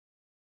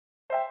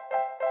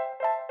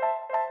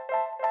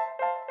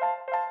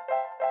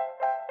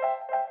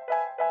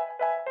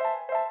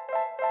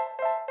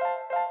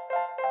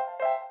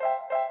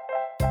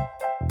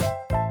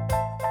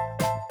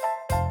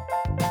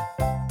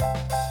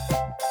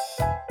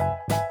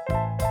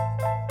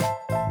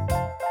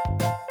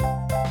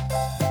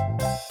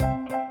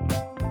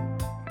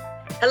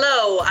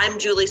I'm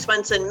Julie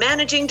Swenson,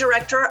 Managing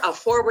Director of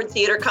Forward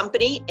Theater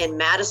Company in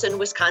Madison,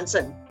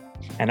 Wisconsin.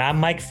 And I'm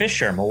Mike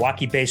Fisher,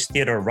 Milwaukee-based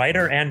theater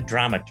writer and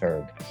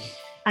dramaturg.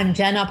 I'm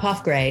Jen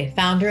Uphoff-Gray,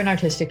 founder and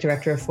artistic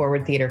director of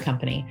Forward Theater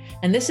Company.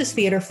 And this is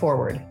Theater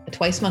Forward, a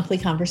twice-monthly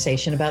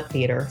conversation about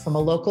theater from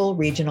a local,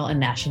 regional, and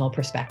national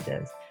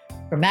perspective.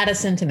 From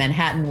Madison to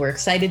Manhattan, we're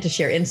excited to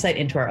share insight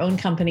into our own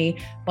company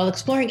while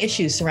exploring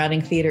issues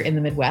surrounding theater in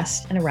the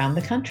Midwest and around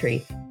the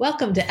country.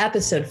 Welcome to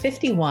episode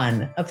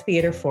 51 of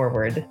Theater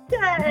Forward.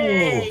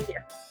 Yay!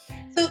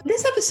 So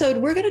this episode,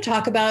 we're going to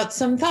talk about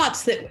some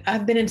thoughts that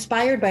have been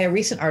inspired by a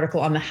recent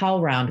article on the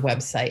HowlRound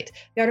website.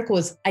 The article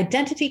was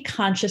Identity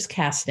Conscious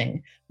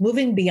Casting,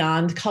 Moving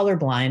Beyond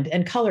Colorblind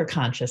and Color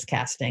Conscious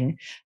Casting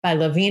by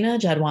Lavina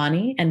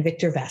Jadwani and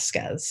Victor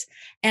Vasquez.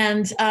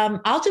 And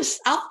I'll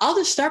just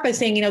start by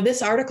saying,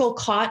 this article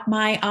caught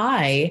my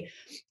eye.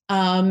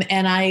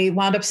 And I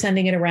wound up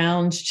sending it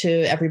around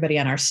to everybody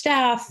on our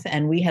staff,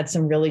 and we had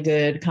some really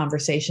good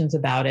conversations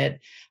about it.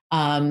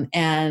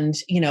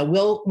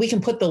 We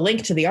can put the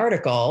link to the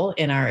article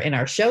in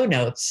our show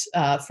notes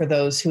for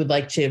those who would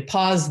like to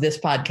pause this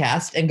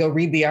podcast and go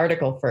read the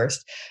article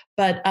first.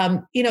 But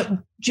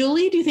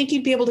Julie, do you think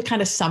you'd be able to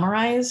kind of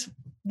summarize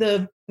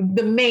the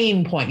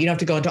main point? You don't have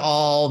to go into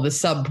all the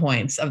sub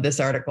points of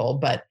this article,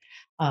 but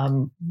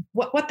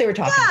what they were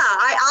talking about.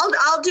 Yeah,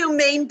 I'll do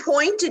main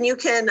point, and you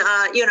can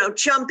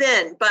jump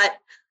in. But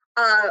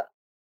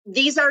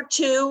these are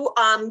two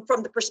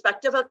from the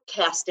perspective of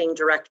casting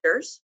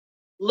directors,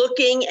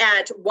 looking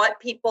at what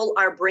people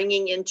are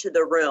bringing into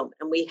the room.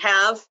 And we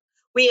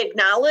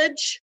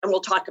acknowledge, and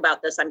we'll talk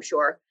about this, I'm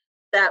sure,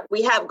 that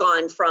we have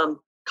gone from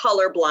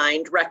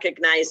colorblind,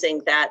 recognizing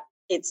that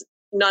it's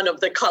none of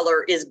the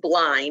color is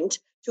blind,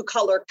 to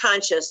color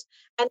conscious.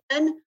 And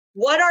then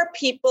what are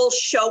people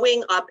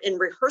showing up in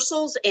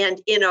rehearsals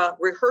and in a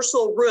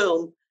rehearsal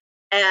room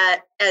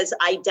as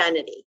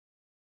identity?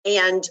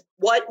 And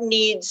what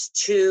needs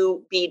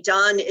to be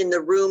done in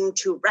the room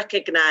to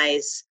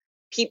recognize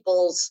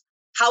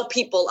how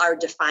people are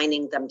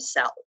defining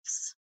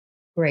themselves.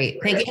 Great,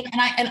 thank you.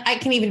 And I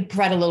can even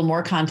provide a little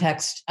more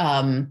context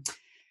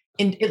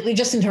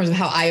just in terms of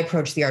how I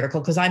approach the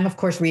article, because I'm, of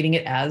course, reading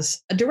it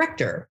as a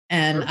director.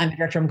 And I'm a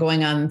director. I'm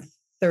going on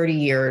 30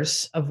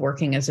 years of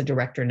working as a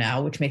director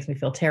now, which makes me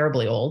feel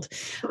terribly old.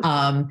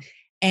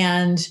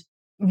 And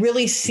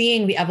really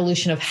seeing the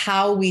evolution of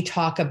how we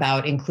talk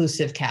about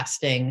inclusive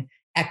casting,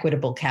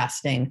 equitable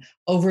casting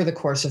over the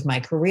course of my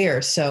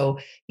career. So,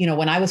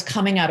 when I was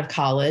coming out of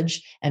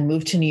college and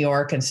moved to New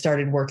York and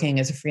started working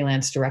as a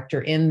freelance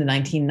director in the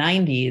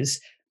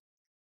 1990s,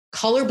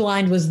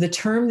 colorblind was the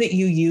term that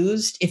you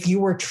used if you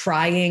were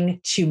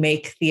trying to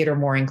make theater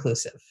more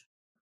inclusive.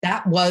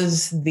 That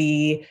was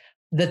the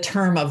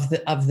term of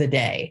the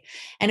day.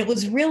 And it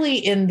was really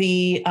in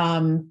the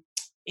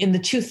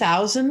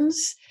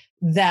 2000s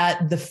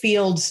that the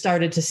field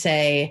started to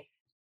say,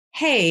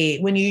 hey,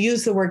 when you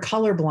use the word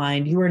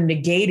colorblind, you are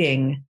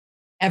negating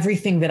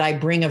everything that I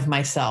bring of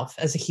myself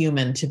as a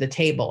human to the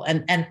table.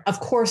 And of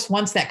course,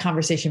 once that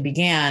conversation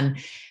began,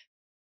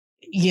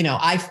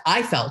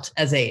 I felt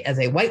as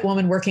a white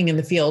woman working in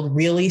the field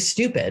really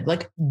stupid.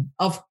 Like,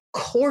 of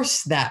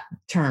course, that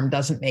term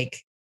doesn't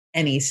make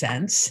any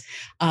sense.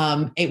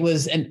 It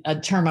was a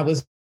term I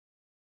was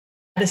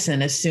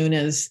medicine as soon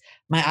as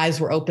my eyes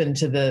were open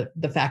to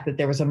the fact that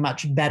there was a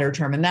much better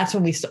term. And that's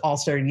when we all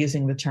started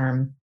using the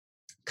term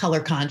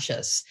color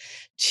conscious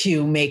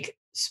to make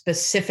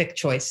specific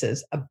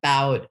choices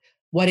about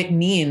what it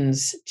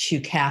means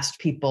to cast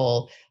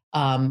people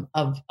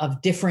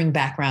of differing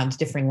backgrounds,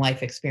 differing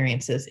life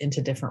experiences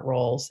into different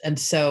roles. And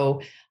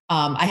so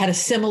I had a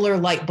similar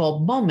light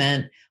bulb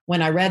moment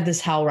when I read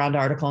this HowlRound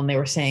article, and they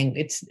were saying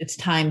it's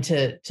time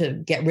to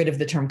get rid of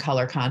the term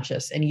color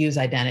conscious and use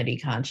identity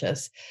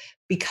conscious,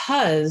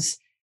 because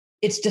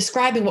it's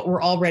describing what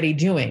we're already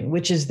doing,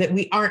 which is that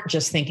we aren't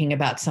just thinking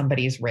about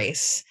somebody's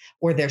race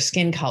or their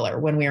skin color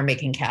when we are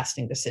making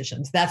casting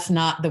decisions. That's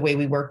not the way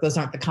we work. Those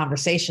aren't the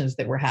conversations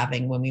that we're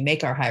having when we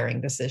make our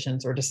hiring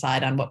decisions or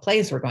decide on what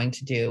plays we're going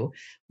to do.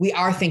 We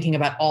are thinking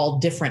about all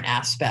different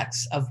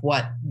aspects of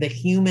what the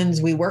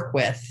humans we work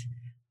with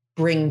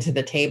bring to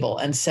the table.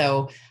 And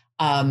so,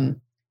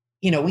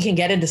 we can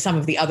get into some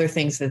of the other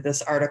things that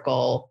this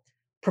article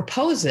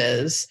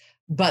proposes,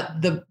 but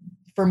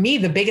for me,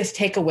 the biggest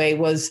takeaway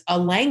was a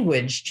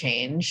language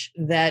change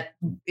that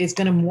is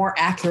going to more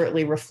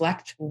accurately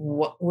reflect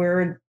what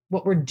we're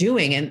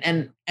doing.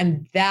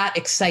 And that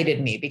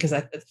excited me because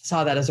I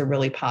saw that as a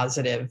really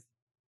positive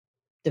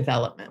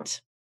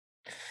development.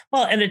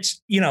 Well, and it's,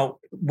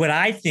 what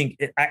I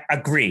think, I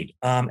agreed.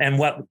 And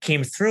what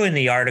came through in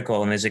the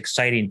article and is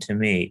exciting to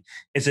me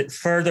is it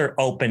further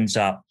opens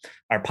up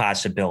our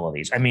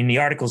possibilities. I mean, the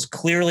article's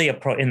clearly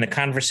in the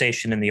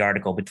conversation in the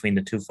article between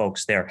the two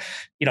folks there,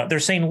 they're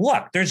saying,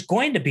 look, there's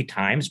going to be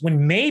times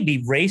when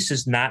maybe race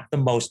is not the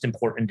most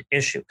important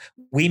issue.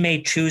 We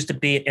may choose to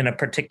be in a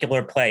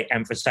particular play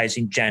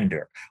emphasizing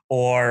gender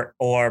or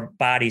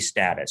body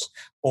status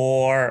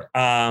or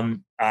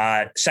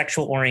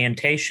sexual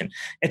orientation.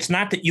 It's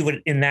not that you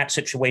would, in that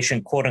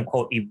situation, quote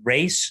unquote,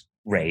 erase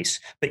race,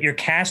 but your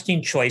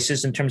casting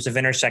choices in terms of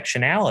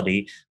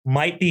intersectionality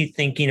might be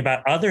thinking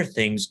about other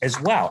things as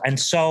well. And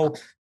so,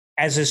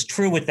 as is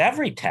true with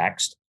every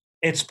text,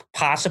 it's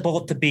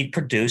possible to be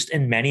produced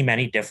in many,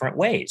 many different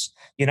ways.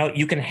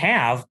 You can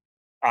have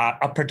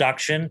a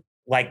production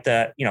like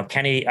the,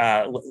 Kenny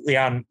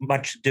Leon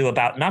Much Ado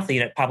About Nothing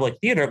at Public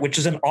Theater, which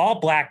is an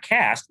all-Black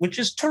cast, which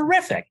is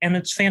terrific and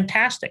it's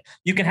fantastic.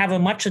 You can have a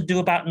Much Ado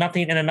About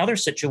Nothing in another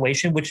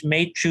situation, which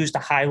may choose to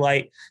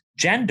highlight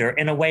gender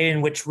in a way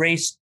in which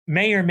race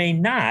may or may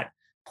not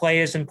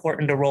play as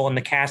important a role in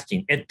the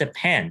casting. It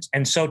depends.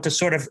 And so to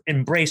sort of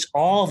embrace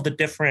all of the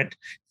different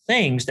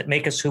things that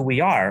make us who we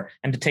are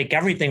and to take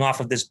everything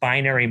off of this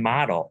binary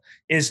model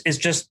is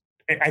just,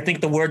 I think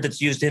the word that's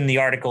used in the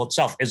article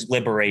itself is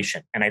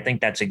liberation. And I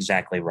think that's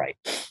exactly right.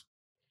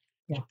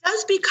 Yeah. It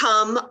does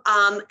become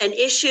an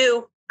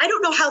issue. I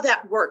don't know how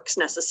that works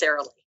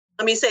necessarily.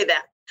 Let me say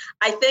that.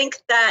 I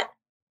think that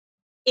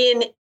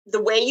in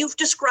the way you've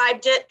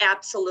described it,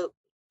 absolutely.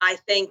 I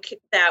think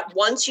that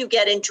once you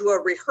get into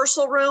a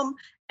rehearsal room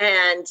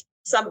and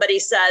somebody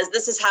says,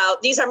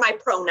 these are my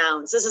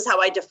pronouns, this is how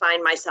I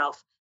define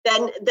myself,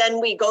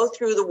 then we go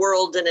through the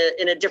world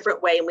in a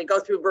different way, and we go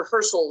through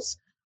rehearsals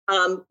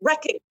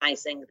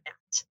recognizing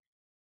that.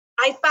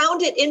 I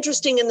found it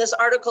interesting in this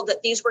article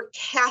that these were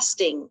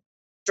casting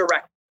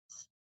directors.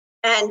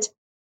 And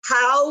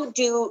how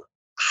do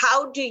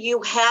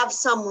you have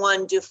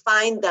someone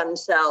define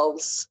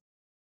themselves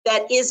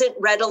that isn't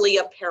readily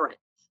apparent?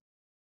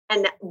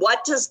 And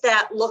what does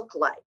that look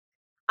like?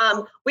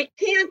 We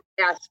can't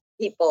ask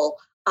people,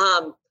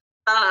 who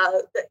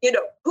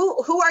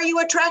are you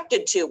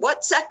attracted to?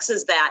 What sex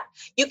is that?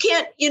 You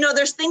can't,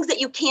 there's things that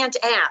you can't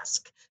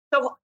ask.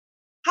 So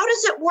how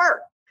does it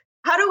work?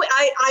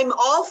 I'm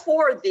all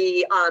for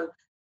the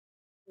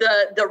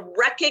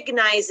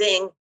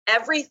recognizing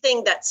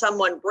everything that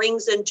someone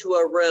brings into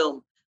a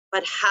room,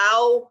 but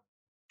how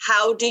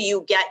do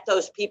you get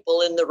those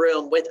people in the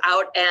room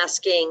without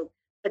asking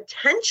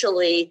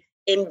potentially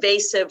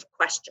invasive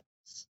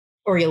questions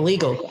or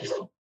illegal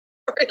questions?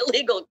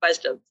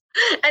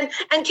 And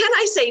can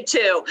I say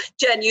too,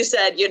 Jen, you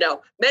said,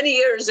 many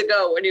years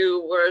ago when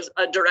you were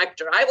a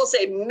director, I will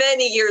say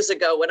many years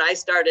ago when I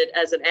started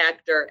as an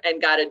actor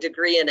and got a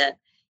degree in it,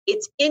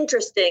 it's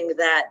interesting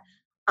that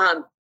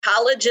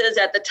colleges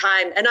at the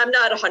time, and I'm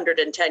not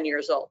 110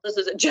 years old, this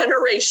is a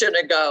generation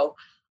ago,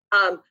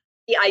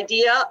 the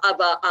idea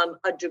of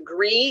a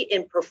degree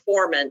in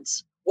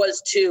performance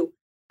was to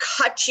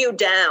cut you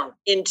down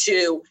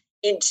into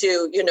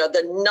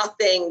the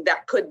nothing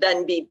that could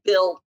then be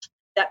built,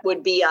 that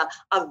would be a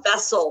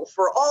vessel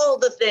for all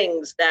the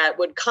things that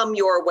would come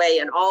your way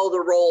and all the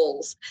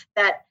roles,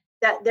 that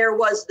there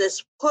was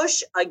this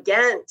push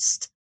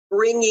against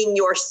bringing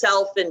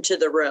yourself into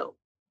the room.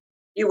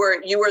 You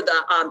were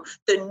the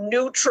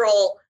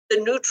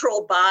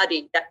neutral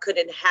body that could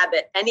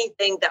inhabit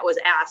anything that was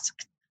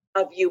asked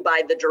of you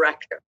by the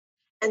director.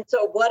 And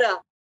so what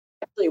a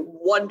actually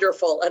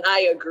wonderful, and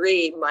I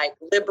agree, Mike,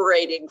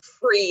 liberating,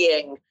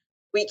 freeing,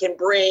 we can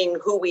bring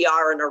who we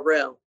are in a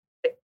room.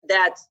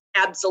 That's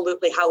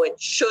absolutely how it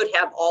should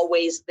have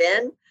always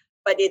been.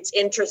 But it's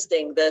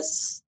interesting,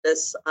 this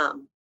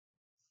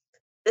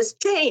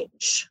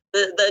change,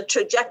 the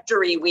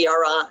trajectory we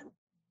are on.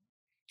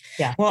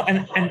 Yeah. Well,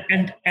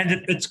 and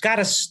it's got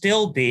to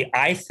still be,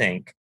 I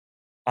think,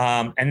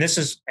 and this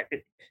is,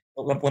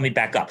 let me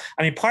back up.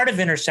 I mean, part of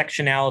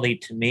intersectionality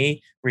to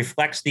me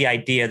reflects the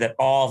idea that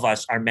all of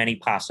us are many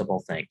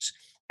possible things.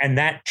 And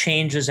that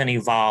changes and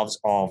evolves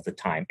all the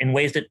time in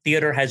ways that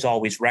theater has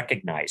always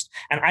recognized.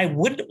 And I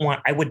would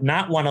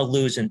not want to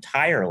lose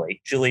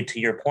entirely, Julie, to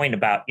your point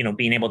about,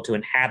 being able to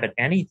inhabit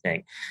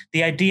anything,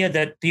 the idea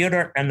that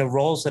theater and the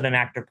roles that an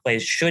actor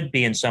plays should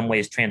be in some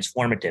ways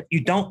transformative. You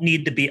don't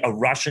need to be a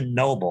Russian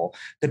noble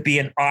to be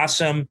an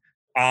awesome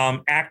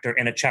actor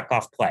in a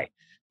Chekhov play.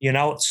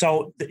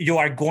 So you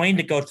are going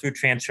to go through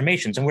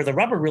transformations, and where the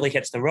rubber really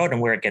hits the road and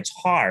where it gets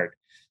hard,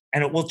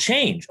 and it will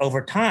change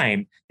over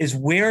time, is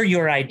where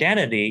your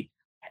identity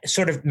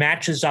sort of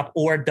matches up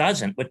or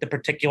doesn't with the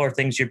particular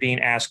things you're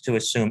being asked to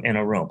assume in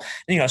a room.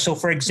 So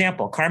for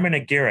example, Carmen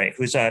Aguirre,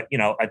 who's a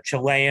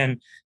Chilean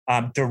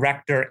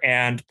director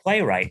and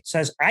playwright,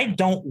 says, I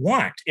don't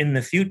want in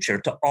the future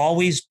to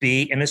always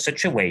be in a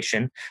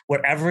situation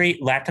where every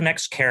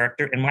Latinx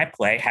character in my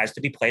play has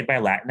to be played by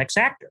a Latinx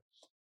actor.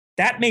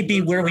 That may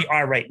be where we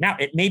are right now.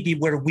 It may be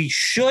where we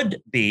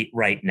should be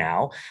right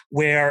now,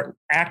 where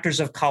actors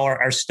of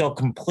color are still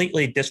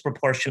completely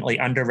disproportionately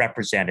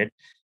underrepresented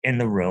in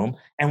the room,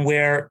 and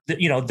where,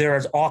 there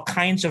are all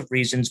kinds of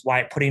reasons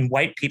why putting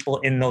white people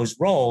in those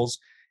roles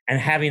and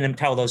having them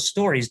tell those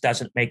stories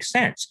doesn't make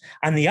sense.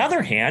 On the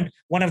other hand,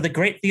 one of the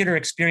great theater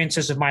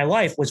experiences of my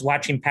life was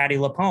watching Patti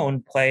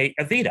LuPone play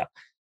Evita.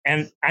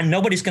 And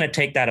nobody's going to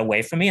take that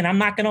away from me, and I'm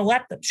not going to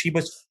let them. She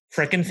was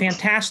freaking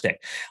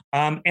fantastic.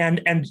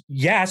 And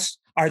yes,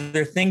 are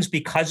there things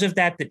because of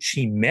that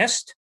she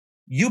missed?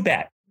 You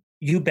bet.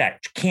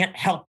 Can't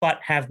help but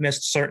have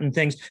missed certain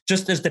things,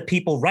 just as the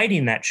people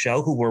writing that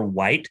show who were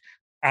white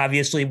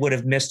obviously would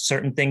have missed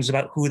certain things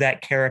about who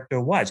that character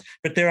was.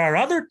 But there are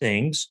other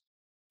things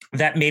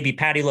that maybe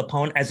Patti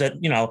LuPone, as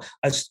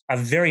a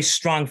very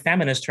strong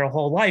feminist her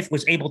whole life,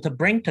 was able to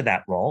bring to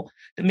that role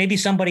that maybe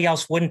somebody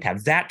else wouldn't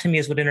have. That, to me,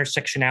 is what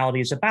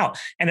intersectionality is about.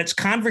 And it's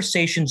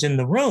conversations in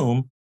the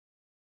room.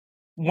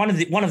 One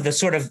of the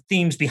sort of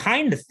themes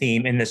behind the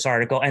theme in this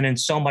article and in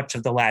so much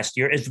of the last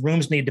year is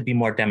rooms need to be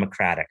more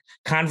democratic.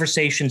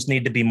 Conversations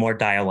need to be more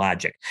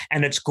dialogic.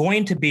 And it's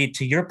going to be,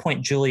 to your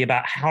point, Julie,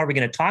 about how are we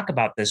going to talk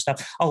about this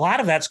stuff? A lot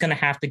of that's going to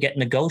have to get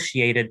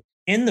negotiated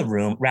in the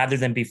room rather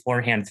than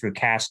beforehand through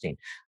casting.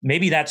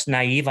 Maybe that's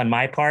naive on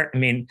my part. I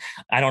mean,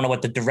 I don't know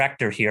what the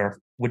director here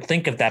would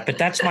think of that, but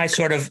that's my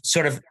sort of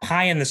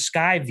pie in the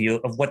sky view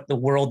of what the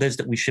world is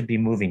that we should be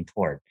moving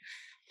toward.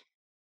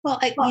 Well,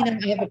 I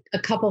have a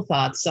couple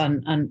thoughts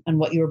on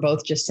what you were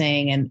both just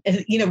saying, and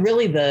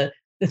really the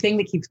thing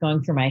that keeps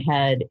going through my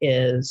head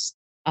is,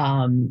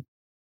 I'm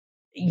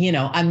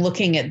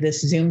looking at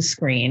this Zoom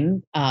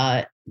screen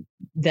that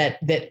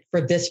for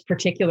this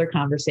particular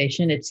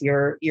conversation, it's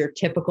your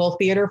typical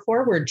theater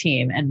forward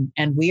team,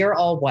 and we are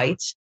all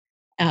white,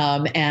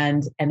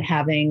 and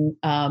having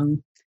our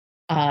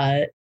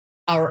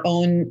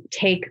own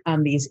take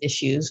on these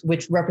issues,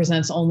 which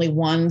represents only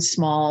one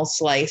small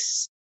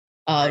slice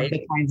of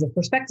the kinds of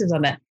perspectives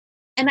on that.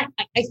 And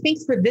I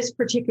think for this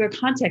particular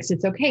context,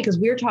 it's okay, because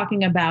we're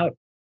talking about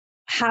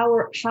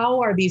how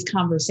are these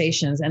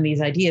conversations and these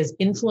ideas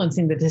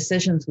influencing the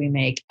decisions we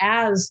make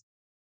as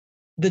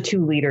the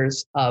two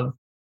leaders of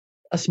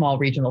a small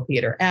regional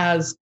theater,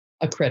 as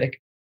a critic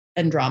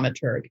and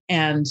dramaturg.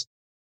 And,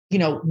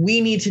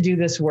 we need to do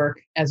this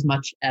work as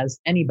much as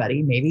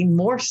anybody, maybe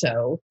more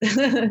so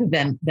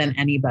than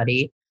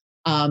anybody.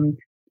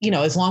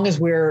 As long as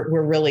we're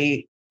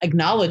really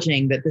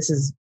acknowledging that this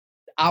is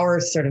our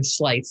sort of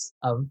slice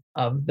of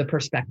the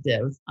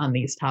perspective on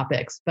these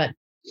topics. But,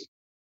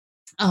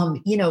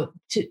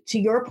 to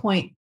your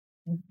point,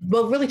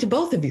 well, really to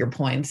both of your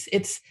points,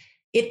 it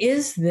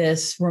is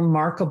this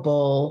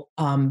remarkable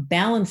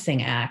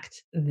balancing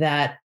act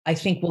that I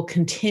think will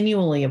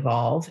continually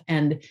evolve.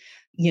 And,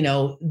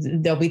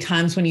 there'll be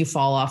times when you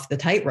fall off the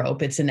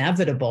tightrope. It's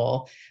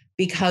inevitable,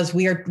 because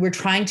we're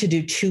trying to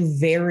do two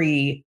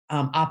very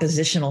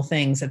oppositional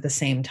things at the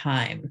same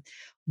time.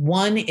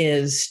 One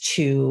is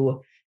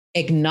to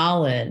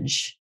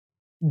acknowledge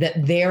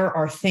that there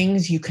are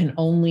things you can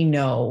only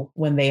know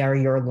when they are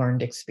your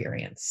learned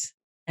experience,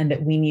 and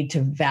that we need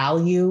to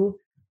value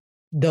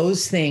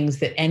those things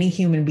that any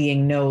human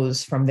being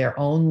knows from their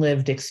own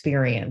lived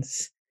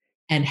experience,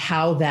 and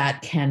how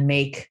that can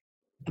make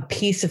a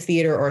piece of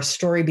theater or a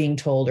story being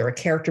told or a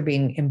character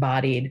being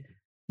embodied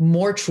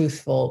more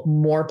truthful,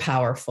 more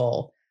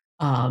powerful,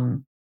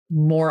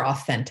 more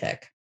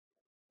authentic.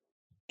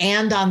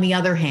 And on the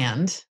other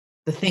hand,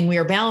 the thing we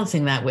are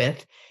balancing that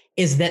with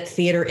is that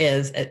theater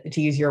is, to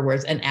use your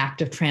words, an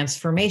act of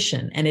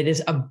transformation. And it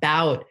is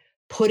about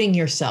putting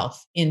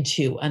yourself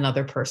into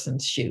another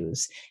person's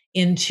shoes,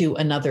 into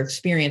another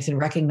experience, and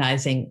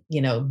recognizing,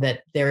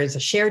 that there is a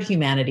shared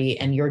humanity,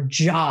 and your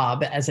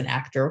job as an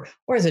actor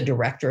or as a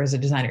director, as a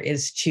designer,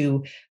 is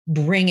to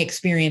bring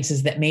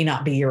experiences that may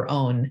not be your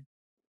own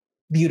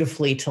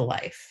beautifully to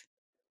life.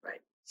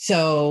 Right.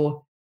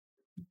 So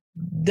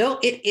though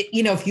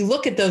if you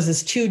look at those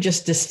as two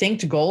just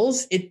distinct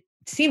goals, it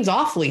seems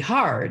awfully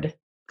hard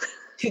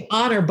to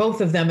honor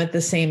both of them at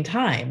the same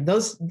time.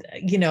 Those,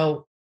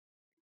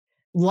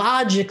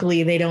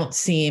 logically, they don't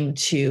seem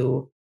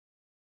to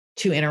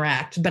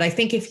interact. But I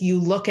think if you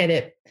look at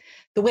it,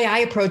 the way I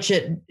approach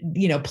it,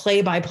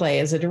 play by play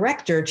as a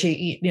director,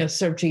 to,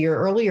 sort of to your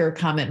earlier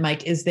comment,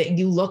 Mike, is that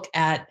you look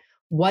at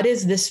what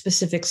is this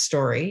specific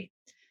story?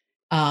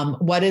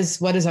 What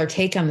is our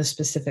take on the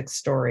specific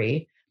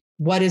story?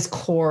 What is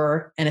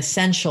core and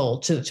essential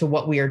to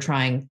what we are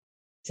trying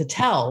to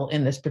tell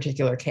in this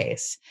particular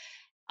case?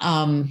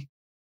 And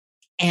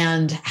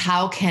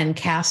how can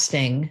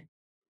casting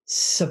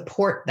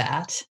support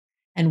that?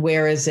 And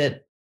where is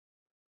it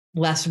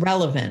less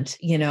relevant?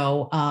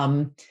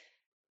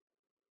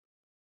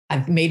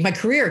 I've made my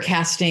career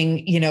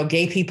casting,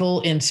 gay people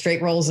in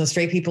straight roles and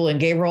straight people in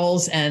gay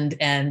roles, and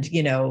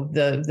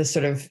the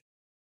sort of,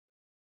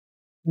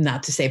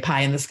 not to say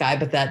pie in the sky,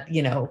 but that,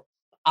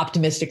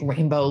 optimistic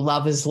rainbow,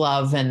 love is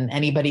love and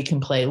anybody can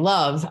play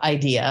love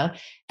idea.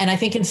 And I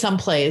think in some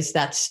plays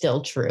that's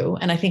still true.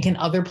 And I think in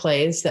other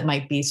plays that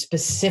might be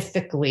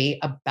specifically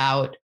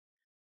about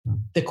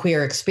the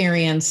queer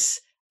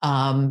experience,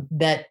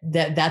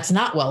 that's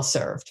not well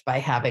served by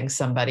having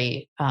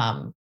somebody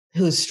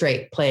who's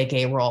straight play a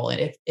gay role.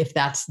 And if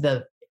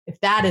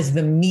that is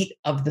the meat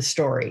of the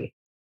story,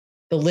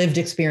 the lived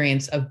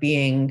experience of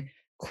being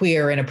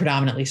queer in a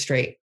predominantly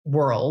straight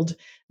world,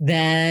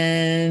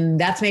 then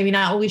that's maybe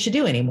not what we should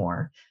do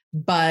anymore.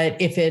 But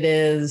if it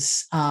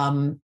is,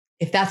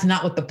 if that's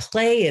not what the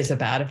play is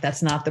about, if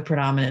that's not the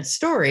predominant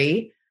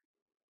story,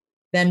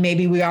 then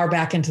maybe we are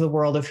back into the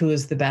world of who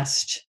is the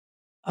best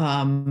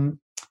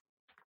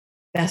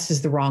best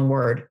is the wrong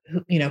word.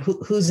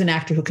 Who's an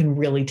actor who can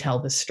really tell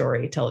this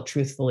story, tell it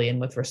truthfully and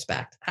with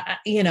respect?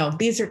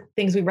 These are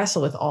things we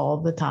wrestle with all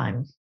the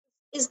time.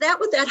 Is that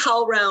what that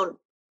HowlRound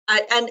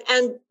and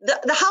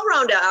the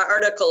HowlRound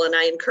article, and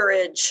I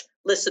encourage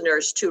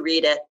listeners to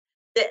read it,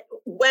 that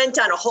went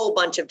on a whole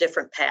bunch of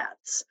different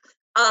paths.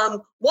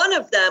 One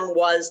of them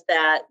was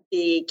that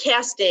the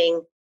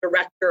casting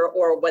director,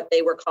 or what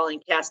they were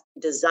calling casting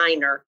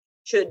designer,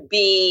 should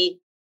be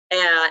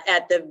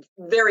at the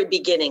very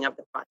beginning of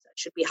the process,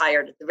 should be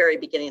hired at the very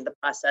beginning of the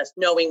process,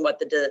 knowing what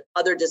the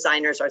other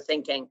designers are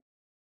thinking.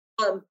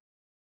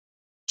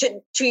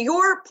 To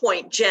your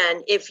point,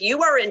 Jen, if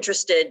you are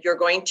interested, you're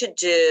going to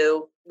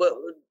do,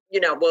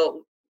 you're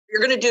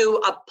going to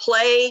do a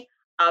play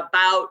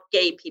about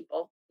gay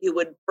people. You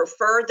would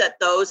prefer that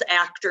those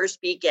actors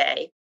be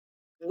gay.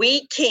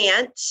 We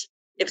can't,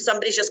 if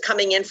somebody's just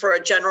coming in for a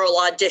general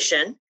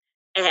audition,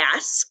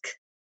 ask.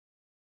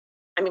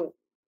 I mean,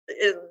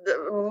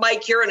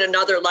 Mike, you're in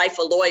another life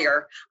a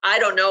lawyer. I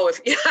don't know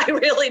I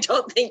really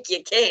don't think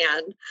you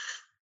can.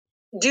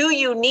 Do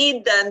you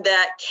need then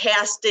that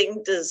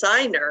casting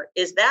designer?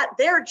 Is that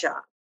their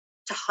job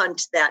to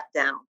hunt that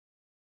down?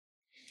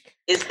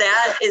 Is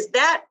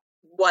that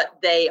what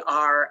they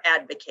are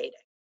advocating?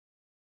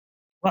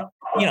 Well,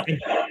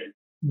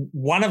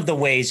 one of the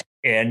ways,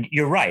 and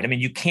you're right, I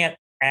mean, you can't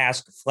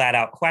ask flat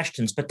out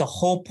questions, but the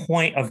whole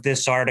point of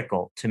this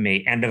article to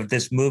me and of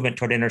this movement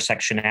toward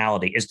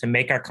intersectionality is to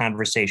make our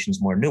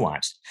conversations more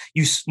nuanced.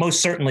 You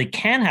most certainly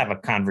can have a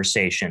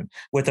conversation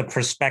with a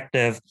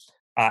prospective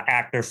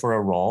actor for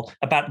a role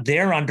about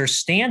their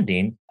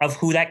understanding of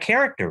who that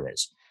character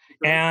is.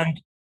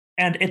 And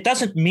it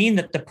doesn't mean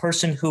that the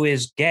person who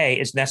is gay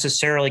is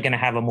necessarily going to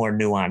have a more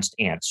nuanced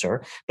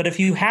answer. But if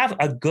you have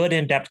a good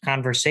in-depth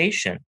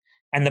conversation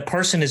and the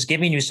person is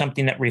giving you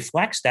something that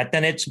reflects that,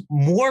 then it's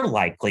more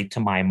likely, to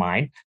my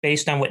mind,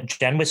 based on what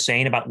Jen was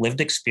saying about lived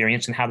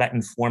experience and how that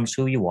informs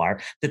who you are,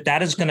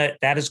 that is going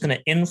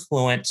to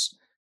influence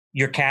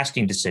your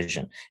casting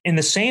decision. In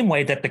the same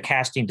way that the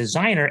casting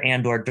designer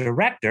and or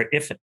director,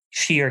 if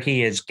she or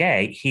he is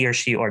gay, he or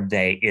she or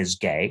they is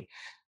gay,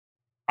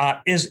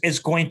 is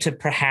going to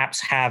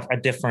perhaps have a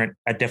different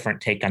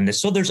take on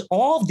this. So there's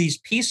all these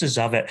pieces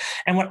of it.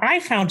 And what I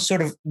found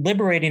sort of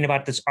liberating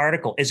about this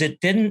article is it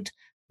didn't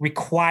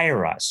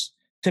require us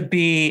to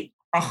be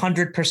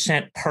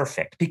 100%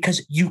 perfect,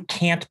 because you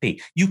can't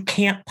be. You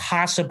can't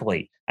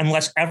possibly,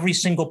 unless every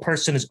single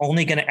person is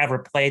only going to ever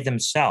play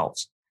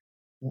themselves,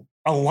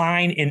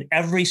 align in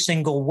every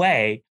single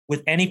way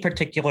with any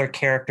particular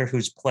character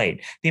who's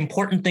played. The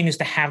important thing is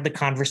to have the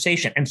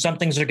conversation, and some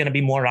things are going to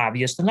be more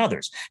obvious than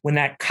others. When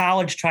that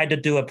college tried to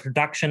do a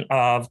production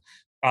of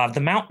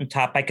The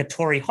Mountaintop by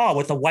Katori Hall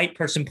with a white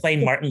person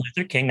playing Martin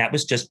Luther King, that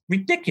was just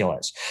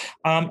ridiculous.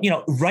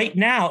 Right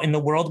now in the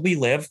world we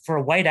live, for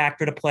a white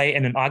actor to play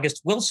in an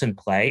August Wilson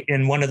play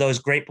in one of those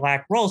great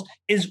black roles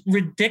is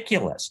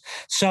ridiculous.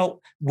 So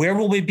where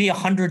will we be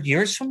 100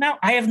 years from now?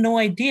 I have no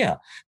idea.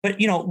 But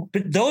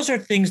those are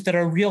things that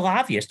are real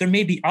obvious. There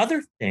may be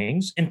other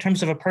things in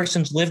terms of a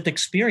person's lived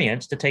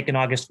experience, to take an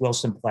August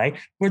Wilson play,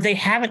 where they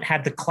haven't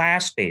had the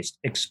class-based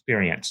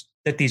experience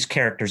that these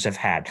characters have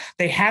had.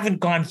 They haven't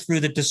gone through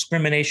the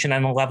discrimination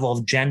on the level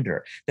of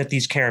gender that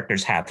these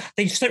characters have.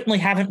 They certainly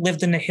haven't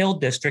lived in the Hill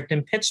District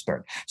in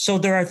Pittsburgh. So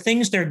there are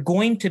things they're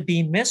going to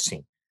be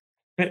missing.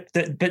 But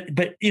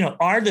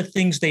are the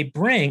things they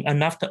bring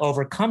enough to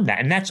overcome that?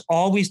 And that's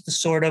always the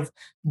sort of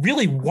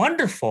really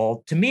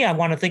wonderful, to me, I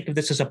want to think of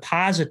this as a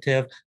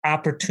positive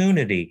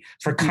opportunity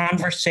for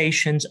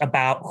conversations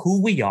about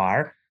who we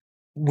are,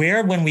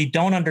 where when we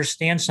don't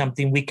understand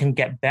something, we can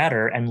get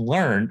better and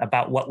learn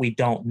about what we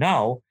don't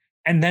know,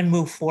 and then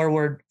move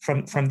forward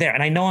from there.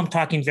 And I know I'm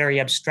talking very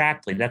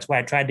abstractly. That's why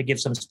I tried to give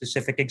some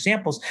specific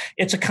examples.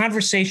 It's a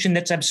conversation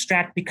that's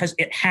abstract because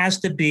it has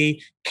to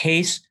be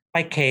case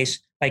by case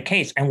by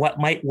case. And what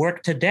might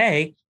work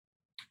today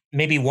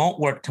maybe won't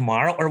work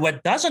tomorrow, or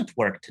what doesn't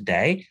work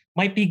today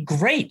might be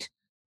great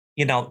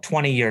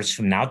 20 years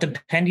from now,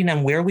 depending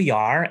on where we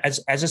are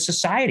as a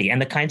society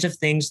and the kinds of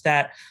things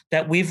that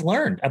we've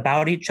learned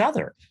about each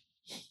other.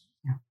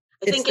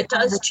 I think it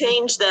does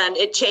change then.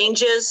 It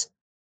changes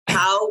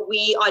how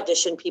we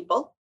audition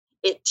people.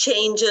 It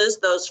changes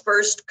those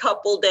first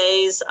couple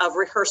days of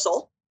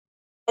rehearsal.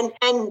 And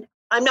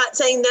I'm not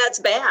saying that's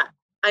bad.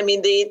 I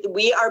mean,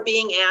 we are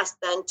being asked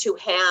then to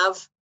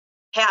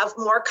have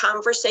more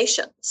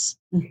conversations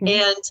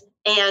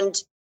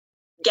and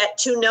get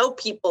to know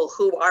people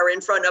who are in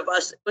front of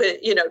us,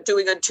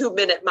 doing a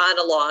 2-minute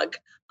monologue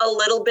a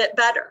little bit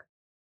better.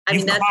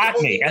 You've caught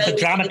me. As a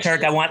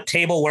dramaturg, I want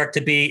table work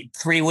to be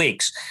 3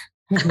 weeks.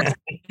 Well,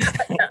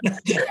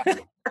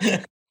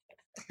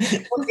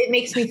 it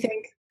makes me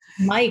think,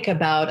 Mike,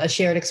 about a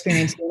shared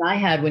experience that I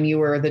had when you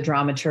were the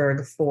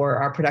dramaturg for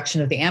our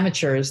production of The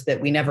Amateurs that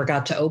we never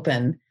got to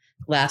open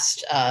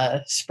last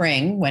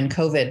spring when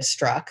COVID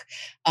struck.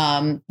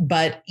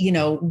 But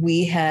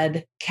we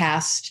had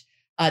cast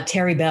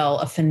Terry Bell,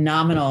 a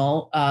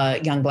phenomenal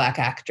young Black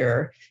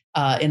actor,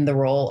 in the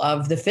role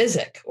of the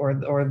physic or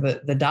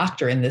the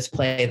doctor in this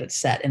play that's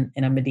set in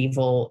a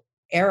medieval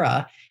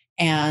era.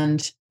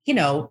 And,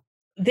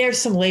 there's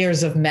some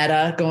layers of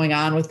meta going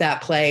on with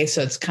that play.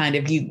 So it's kind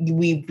of,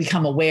 we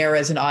become aware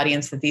as an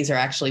audience that these are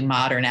actually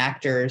modern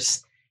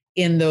actors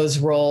in those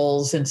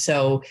roles. And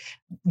so,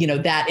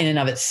 that in and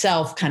of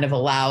itself kind of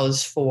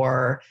allows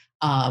for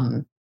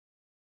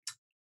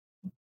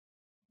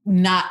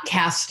not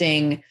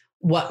casting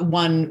what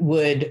one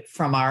would,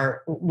 from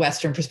our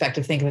Western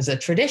perspective, think of as a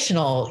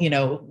traditional,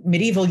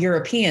 medieval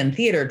European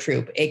theater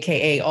troupe,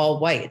 AKA all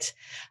white.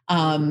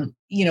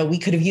 We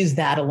could have used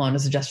that alone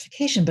as a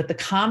justification, but the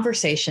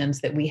conversations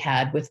that we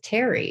had with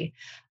Terry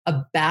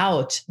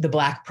about the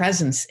Black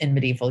presence in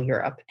medieval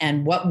Europe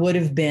and what would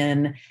have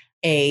been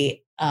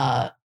a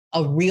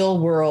real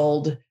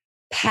world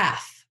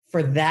path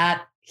for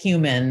that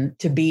human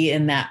to be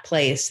in that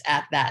place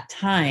at that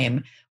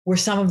time were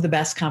some of the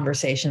best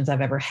conversations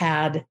I've ever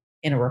had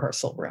in a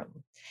rehearsal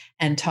room,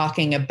 and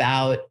talking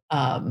about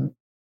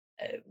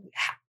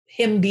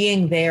him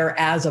being there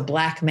as a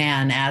Black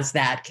man, as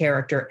that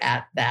character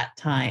at that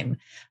time.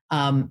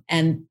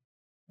 And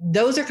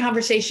those are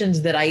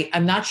conversations that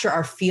I'm not sure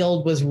our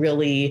field was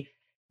really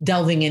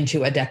delving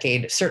into a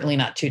decade, certainly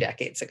not 2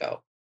 decades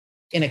ago,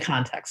 in a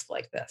context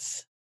like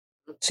this.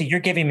 So you're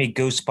giving me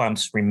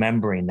goosebumps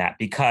remembering that,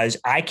 because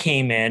I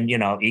came in,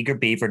 eager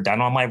beaver,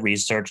 done all my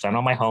research, done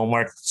all my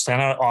homework,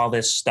 sent out all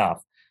this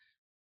stuff,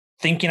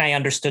 thinking I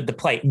understood the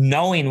play,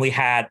 knowing we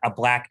had a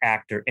Black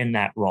actor in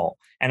that role.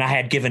 And I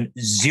had given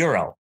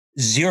zero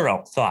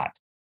thought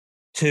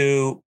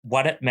to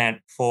what it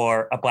meant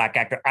for a Black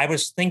actor. I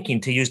was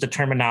thinking, to use the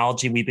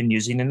terminology we've been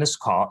using in this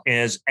call,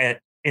 is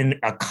in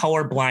a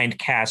colorblind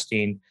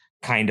casting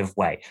kind of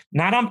way,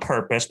 not on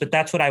purpose, but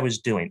that's what I was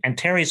doing. And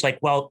Terry's like,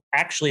 well,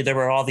 actually, there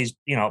were all these,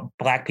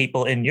 Black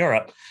people in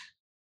Europe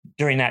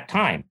during that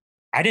time.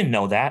 I didn't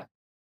know that.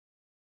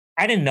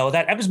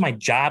 That was my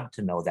job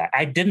to know that.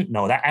 I didn't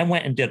know that. I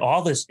went and did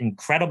all this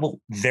incredible,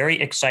 very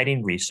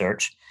exciting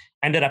research,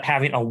 ended up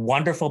having a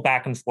wonderful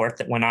back and forth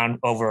that went on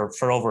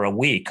for over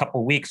a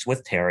couple weeks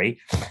with Terry,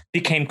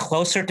 became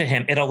closer to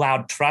him. It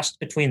allowed trust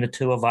between the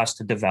two of us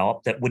to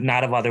develop that would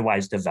not have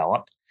otherwise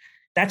developed.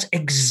 That's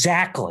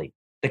exactly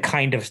the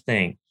kind of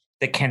thing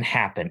that can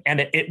happen.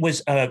 And it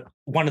was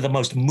one of the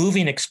most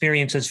moving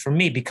experiences for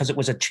me, because it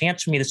was a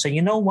chance for me to say,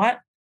 you know what?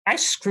 I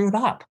screwed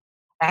up.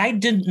 I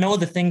didn't know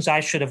the things I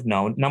should have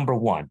known, number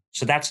one.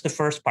 So that's the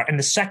first part. And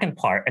the second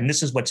part, and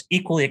this is what's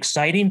equally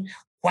exciting,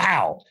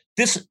 wow,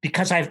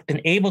 because I've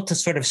been able to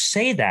sort of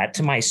say that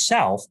to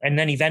myself and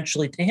then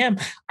eventually to him,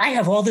 I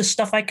have all this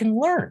stuff I can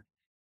learn.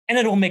 And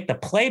it'll make the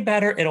play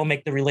better. It'll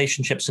make the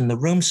relationships in the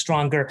room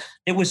stronger.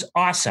 It was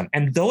awesome.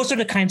 And those are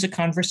the kinds of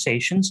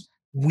conversations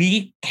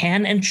we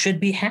can and should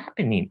be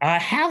having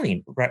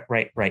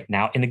right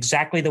now, in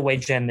exactly the way,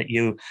 Jen, that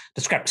you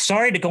described.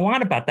 Sorry to go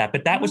on about that,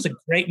 but that was a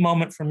great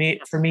moment for me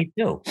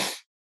too.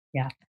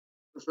 Yeah.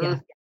 Mm-hmm.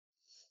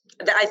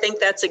 Yeah. I think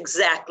that's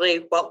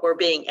exactly what we're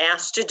being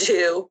asked to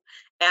do,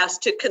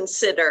 asked to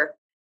consider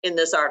in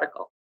this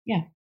article.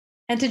 Yeah.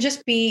 And to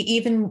just be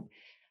even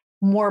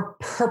more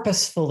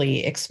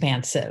purposefully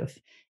expansive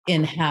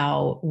in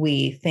how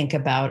we think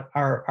about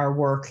our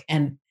work,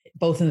 and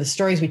both in the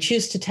stories we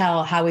choose to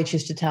tell, how we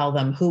choose to tell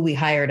them, who we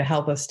hire to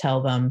help us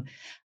tell them,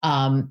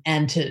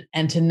 and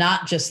to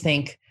not just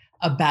think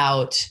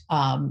about,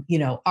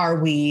 are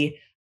we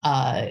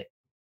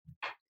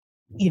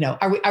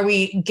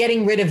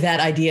getting rid of that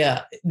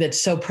idea that's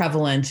so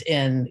prevalent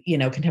in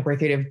contemporary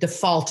theater of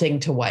defaulting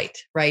to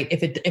white, right?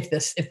 If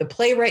the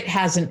playwright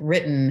hasn't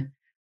written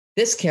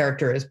this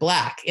character is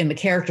Black in the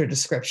character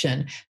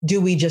description,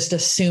 do we just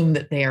assume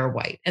that they are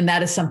white? And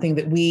that is something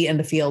that we in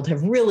the field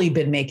have really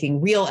been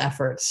making real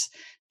efforts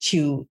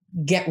to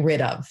get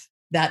rid of.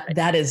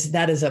 That is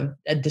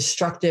a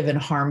destructive and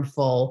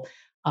harmful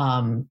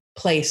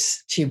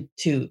place to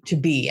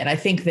be. And I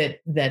think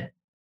that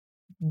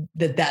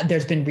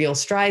there's been real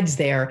strides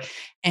there,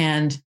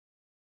 and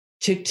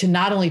to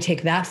not only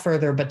take that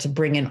further, but to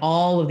bring in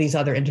all of these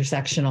other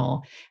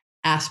intersectional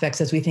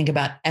aspects as we think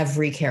about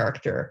every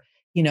character.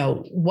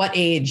 What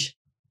age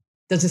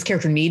does this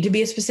character need to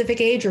be? A specific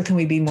age, or can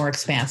we be more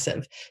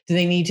expansive? Do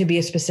they need to be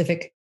a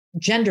specific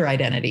gender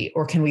identity,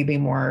 or can we be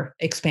more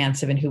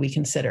expansive in who we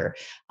consider?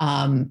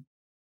 Body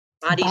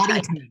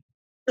type.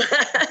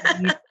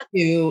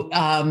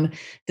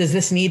 Does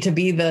this need to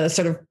be the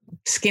sort of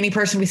skinny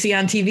person we see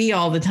on TV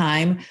all the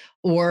time,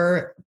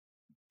 or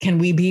can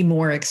we be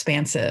more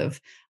expansive?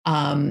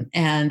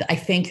 And I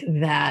think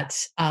that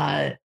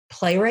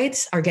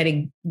playwrights are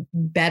getting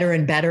better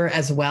and better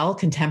as well,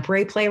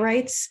 contemporary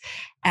playwrights,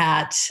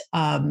 at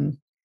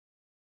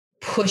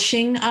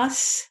pushing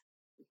us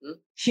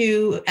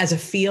to, as a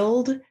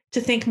field,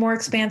 to think more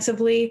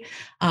expansively,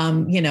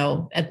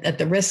 at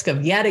the risk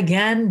of yet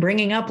again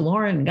bringing up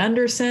Lauren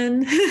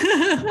Gunderson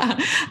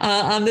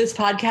on this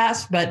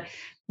podcast. But,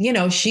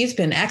 she's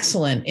been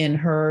excellent in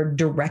her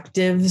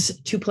directives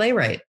to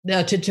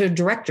to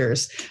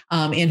directors,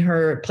 in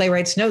her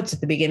playwright's notes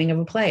at the beginning of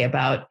a play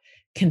about,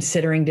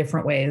 considering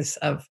different ways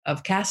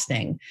of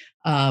casting.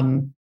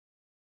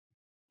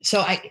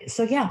 So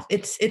yeah,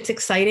 it's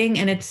exciting,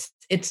 and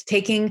it's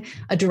taking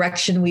a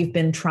direction we've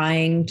been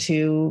trying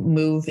to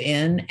move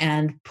in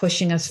and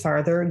pushing us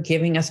farther,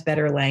 giving us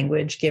better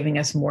language, giving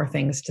us more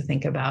things to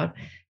think about.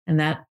 And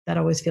that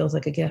always feels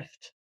like a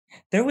gift.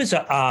 There was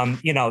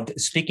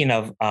speaking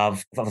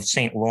of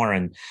St.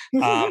 Lauren,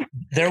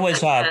 there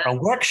was a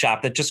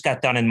workshop that just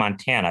got done in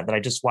Montana that I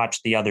just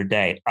watched the other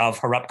day of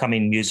her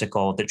upcoming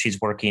musical that she's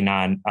working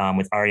on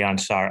with Ariane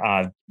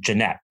Sar,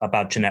 Jeanette,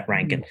 about Jeanette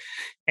Rankin. Mm-hmm.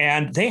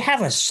 And they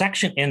have a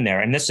section in there,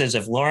 and this is,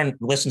 if Lauren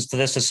listens to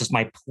this is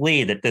my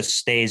plea that this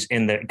stays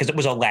in there, because it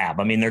was a lab.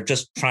 I mean, they're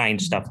just trying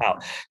stuff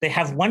out. They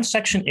have one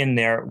section in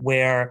there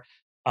where,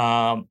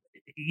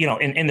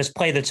 in this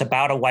play that's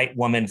about a white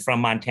woman from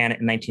Montana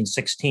in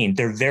 1916,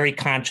 they're very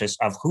conscious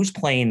of who's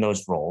playing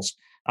those roles.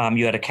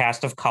 You had a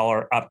cast of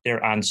color up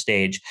there on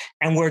stage,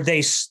 and where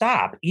they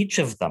stop, each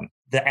of them,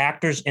 the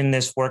actors in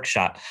this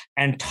workshop,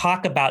 and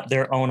talk about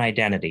their own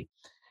identity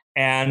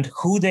and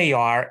who they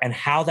are and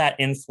how that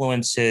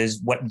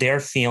influences what they're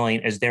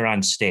feeling as they're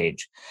on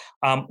stage,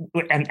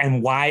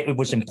 and why it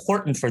was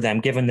important for them,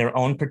 given their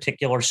own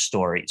particular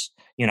stories.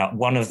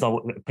 One of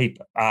the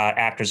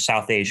actors,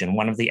 South Asian,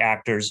 one of the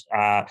actors,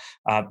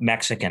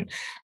 Mexican,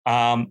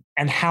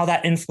 and how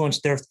that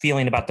influenced their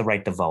feeling about the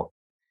right to vote.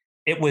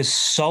 It was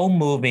so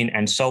moving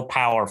and so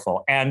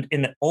powerful. And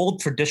in the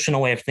old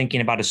traditional way of thinking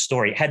about a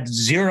story, it had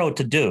zero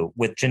to do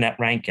with Jeanette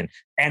Rankin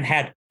and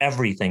had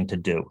everything to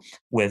do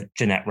with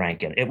Jeanette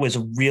Rankin. It was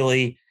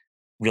really,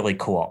 really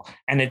cool.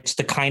 And it's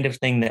the kind of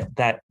thing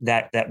that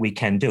we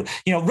can do.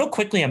 Real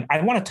quickly,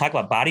 I want to talk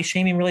about body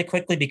shaming really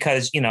quickly,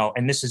 because,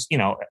 and this is,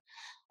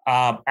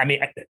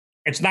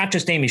 it's not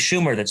just Amy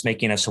Schumer that's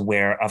making us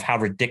aware of how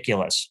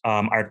ridiculous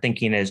our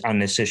thinking is on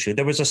this issue.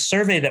 There was a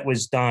survey that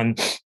was done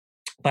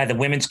by the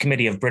Women's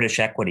Committee of British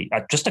Equity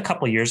just a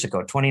couple of years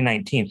ago,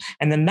 2019.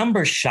 And the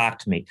numbers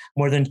shocked me.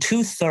 More than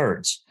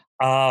 2/3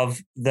 of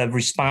the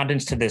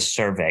respondents to this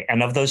survey,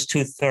 and of those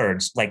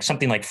 2/3,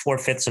 something like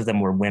 4/5 of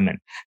them were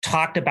women,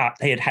 talked about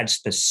they had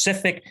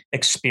specific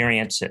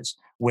experiences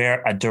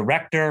where a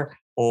director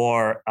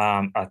or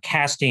a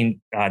casting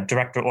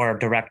director or a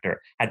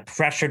director had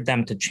pressured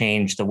them to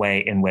change the way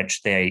in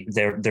which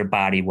their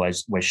body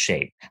was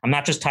shaped. I'm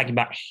not just talking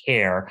about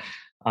hair,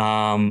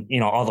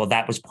 although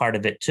that was part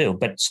of it too,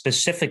 but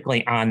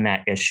specifically on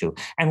that issue.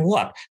 And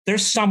look,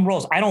 there's some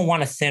roles. I don't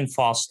want a thin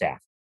Falstaff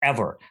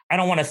ever. I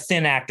don't want a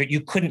thin actor. You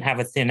couldn't have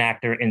a thin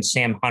actor in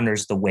Sam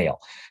Hunter's The Whale.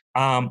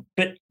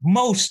 But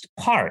most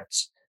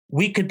parts,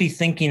 we could be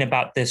thinking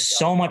about this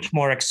so much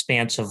more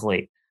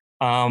expansively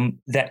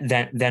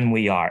than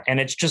we are.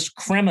 And it's just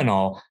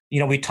criminal.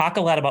 We talk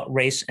a lot about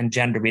race and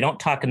gender. We don't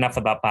talk enough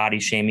about body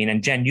shaming.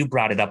 And Jen, you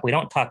brought it up. We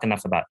don't talk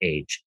enough about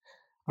age.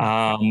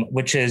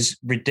 Which is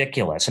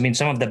ridiculous. I mean,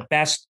 some of the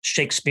best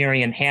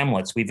Shakespearean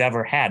Hamlets we've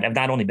ever had have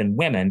not only been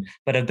women,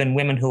 but have been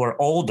women who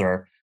are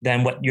older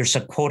than what you're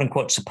quote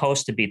unquote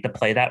supposed to be to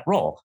play that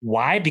role.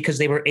 Why? Because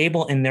they were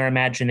able in their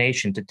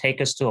imagination to take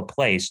us to a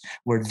place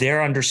where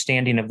their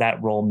understanding of that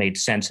role made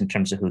sense in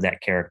terms of who that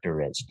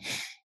character is.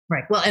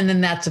 Right. Well, and then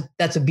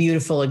that's a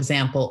beautiful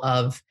example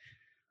of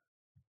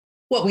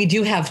what we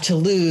do have to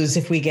lose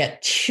if we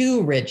get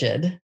too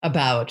rigid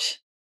about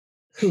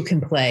who can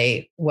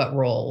play what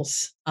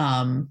roles.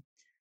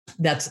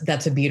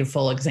 That's a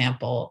beautiful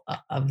example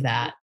of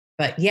that.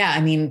 But yeah,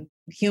 I mean,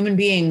 human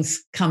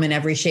beings come in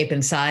every shape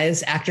and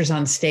size. Actors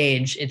on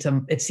stage,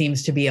 it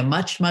seems to be a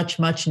much, much,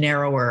 much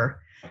narrower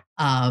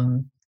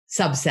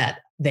subset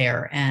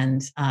there,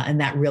 and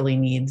that really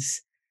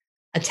needs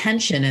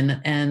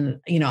attention. And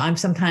I'm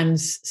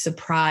sometimes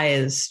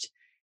surprised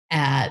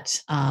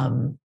at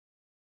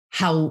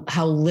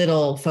how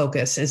little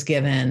focus is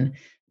given.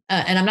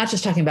 And I'm not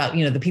just talking about,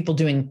 the people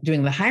doing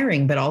the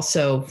hiring, but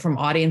also from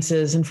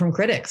audiences and from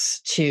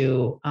critics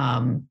to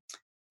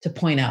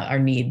point out our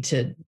need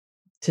to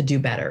do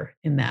better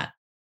in that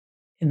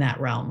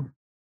realm.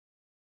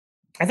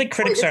 I think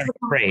critics are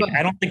afraid.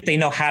 I don't think they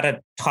know how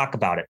to talk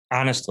about it,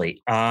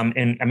 honestly.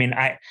 And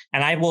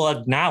I will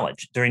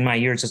acknowledge during my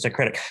years as a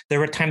critic, there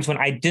were times when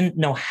I didn't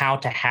know how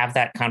to have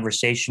that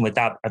conversation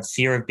without a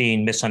fear of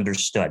being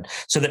misunderstood.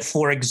 So that,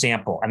 for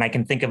example, and I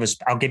can think of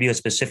I'll give you a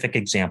specific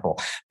example.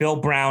 Bill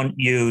Brown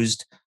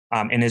used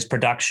in his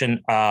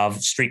production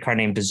of Streetcar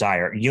Named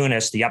Desire,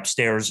 Eunice, the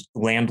upstairs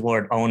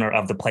landlord owner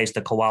of the place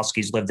the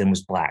Kowalskis lived in,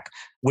 was Black,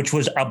 which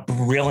was a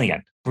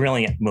brilliant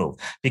move,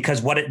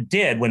 because what it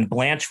did when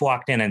Blanche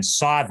walked in and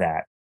saw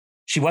that,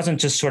 she wasn't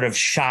just sort of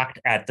shocked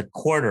at the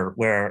quarter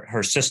where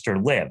her sister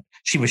lived.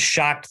 She was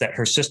shocked that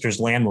her sister's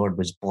landlord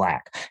was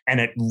Black. And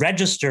it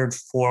registered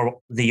for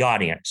the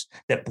audience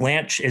that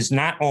Blanche is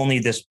not only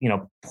this,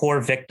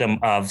 poor victim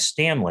of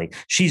Stanley.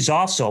 She's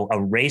also a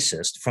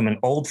racist from an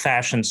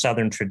old-fashioned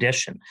Southern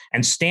tradition.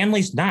 And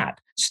Stanley's not.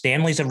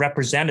 Stanley's a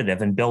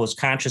representative, and Bill was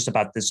conscious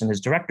about this in his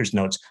director's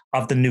notes,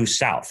 of the New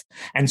South.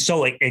 And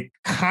so it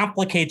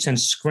complicates and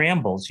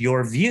scrambles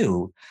your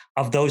view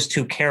of those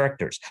two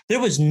characters.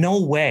 There was no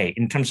way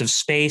in terms of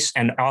space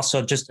and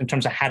also just in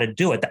terms of how to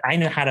do it that I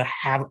knew how to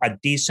have a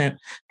decent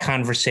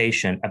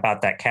conversation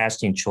about that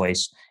casting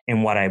choice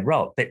in what I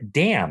wrote. But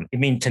damn, I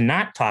mean, to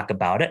not talk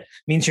about it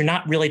means you're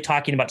not really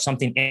talking about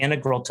something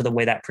integral to the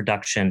way that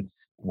production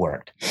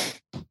worked.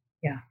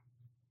 Yeah.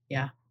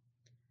 Yeah.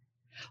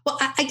 Well,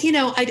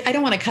 I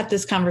don't want to cut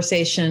this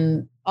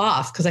conversation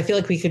off because I feel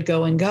like we could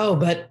go and go,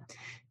 but,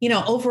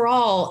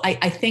 overall,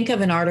 I think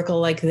of an article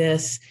like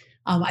this.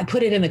 I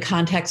put it in the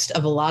context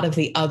of a lot of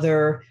the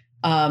other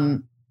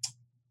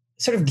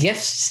sort of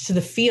gifts to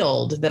the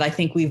field that I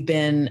think we've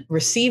been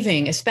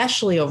receiving,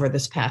 especially over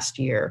this past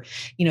year.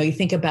 You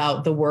think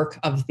about the work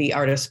of the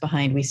artists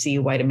behind We See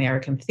You White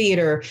American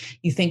Theater.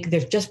 You think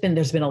there's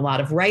been a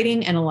lot of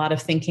writing and a lot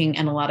of thinking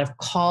and a lot of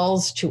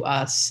calls to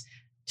us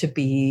to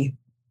be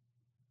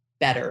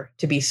better,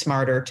 to be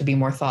smarter, to be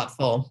more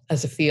thoughtful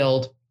as a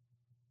field.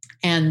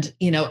 And,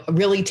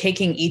 really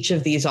taking each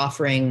of these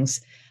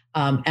offerings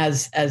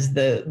as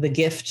the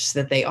gifts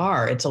that they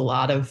are. It's a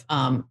lot of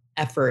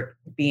effort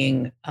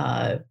being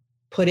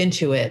put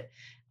into it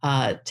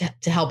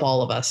to help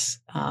all of us.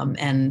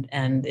 And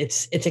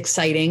it's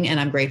exciting, and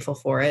I'm grateful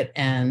for it.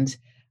 And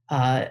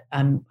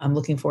I'm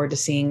looking forward to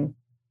seeing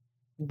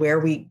where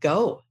we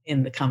go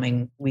in the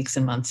coming weeks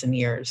and months and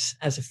years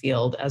as a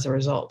field as a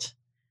result.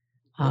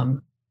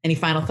 Any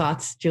final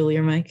thoughts, Julie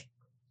or Mike?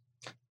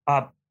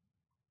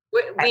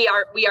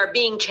 We are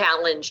being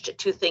challenged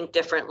to think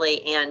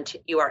differently, and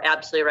you are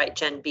absolutely right,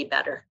 Jen. Be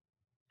better,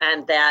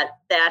 and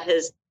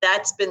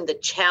that's been the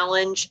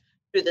challenge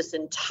through this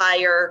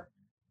entire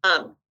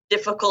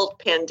difficult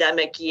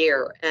pandemic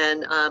year,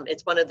 and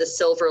it's one of the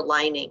silver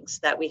linings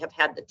that we have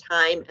had the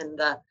time and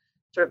the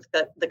sort of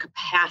the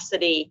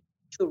capacity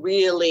to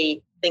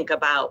really think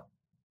about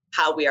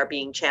how we are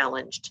being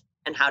challenged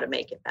and how to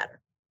make it better.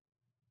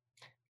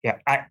 Yeah,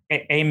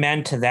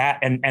 amen to that.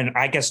 And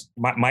I guess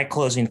my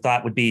closing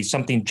thought would be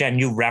something, Jen,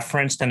 you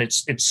referenced, and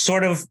it's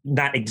sort of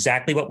not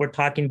exactly what we're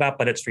talking about,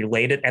 but it's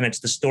related, and it's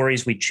the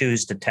stories we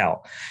choose to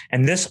tell.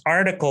 And this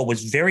article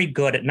was very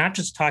good at not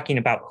just talking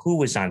about who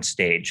was on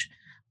stage,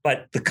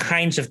 but the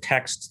kinds of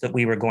texts that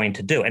we were going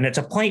to do. And it's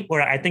a point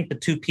where I think the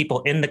two people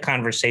in the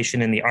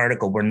conversation in the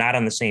article were not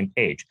on the same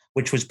page,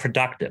 which was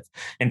productive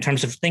in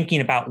terms of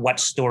thinking about what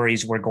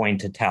stories we're going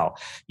to tell.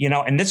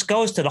 And this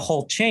goes to the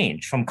whole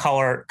change from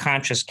color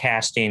conscious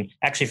casting,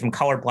 actually from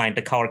colorblind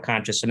to color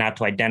conscious and now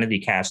to identity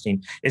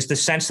casting, is the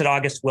sense that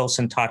August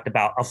Wilson talked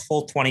about a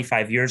full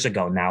 25 years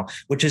ago now,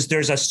 which is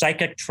there's a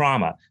psychic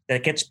trauma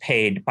that gets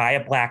paid by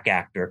a Black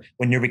actor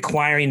when you're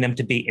requiring them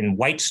to be in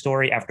white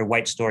story after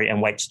white story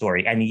and white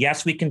story. And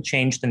yes, we can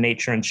change the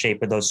nature and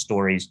shape of those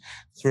stories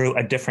through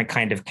a different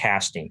kind of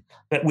casting.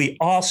 But we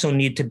also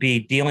need to be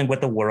dealing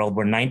with a world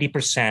where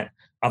 90%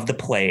 of the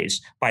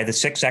plays by the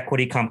 6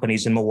 equity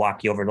companies in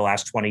Milwaukee over the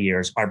last 20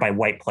 years are by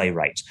white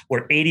playwrights,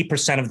 where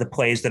 80% of the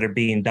plays that are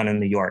being done in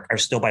New York are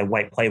still by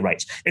white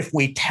playwrights. If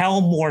we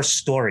tell more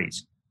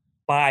stories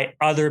by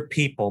other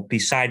people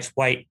besides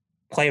white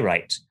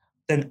playwrights,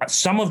 then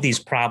some of these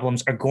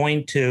problems are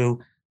going to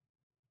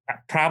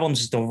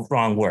problems is the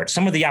wrong word.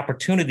 Some of the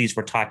opportunities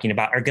we're talking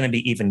about are going to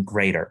be even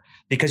greater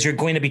because you're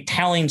going to be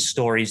telling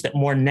stories that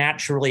more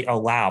naturally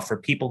allow for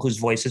people whose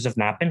voices have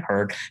not been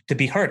heard to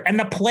be heard. And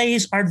the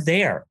plays are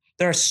there.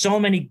 There are so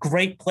many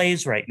great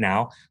plays right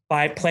now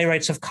by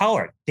playwrights of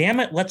color. Damn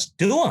it, let's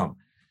do them.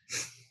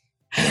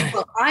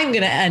 Well, I'm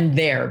going to end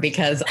there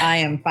because I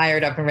am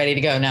fired up and ready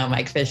to go now,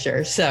 Mike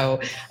Fisher. So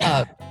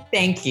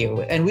thank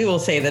you. And we will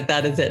say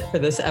that is it for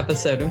this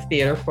episode of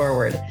Theater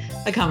Forward,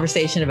 a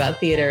conversation about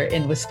theater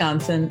in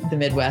Wisconsin, the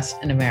Midwest,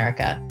 and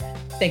America.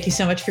 Thank you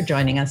so much for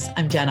joining us.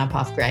 I'm Jen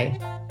Uphoff-Gray.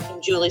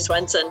 I'm Julie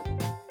Swenson.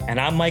 And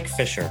I'm Mike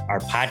Fisher. Our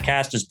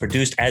podcast is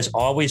produced, as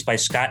always, by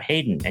Scott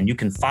Hayden. And you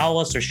can follow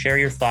us or share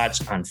your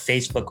thoughts on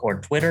Facebook or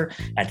Twitter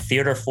at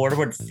Theater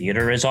Forward.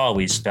 Theater is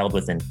always spelled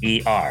with an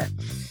ER.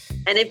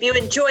 And if you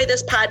enjoy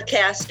this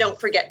podcast,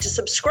 don't forget to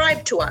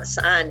subscribe to us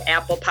on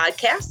Apple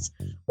Podcasts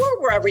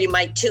or wherever you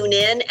might tune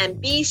in, and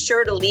be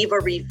sure to leave a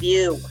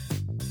review.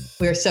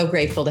 We are so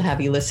grateful to have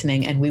you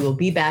listening, and we will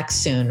be back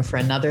soon for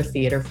another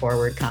Theater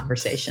Forward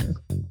conversation.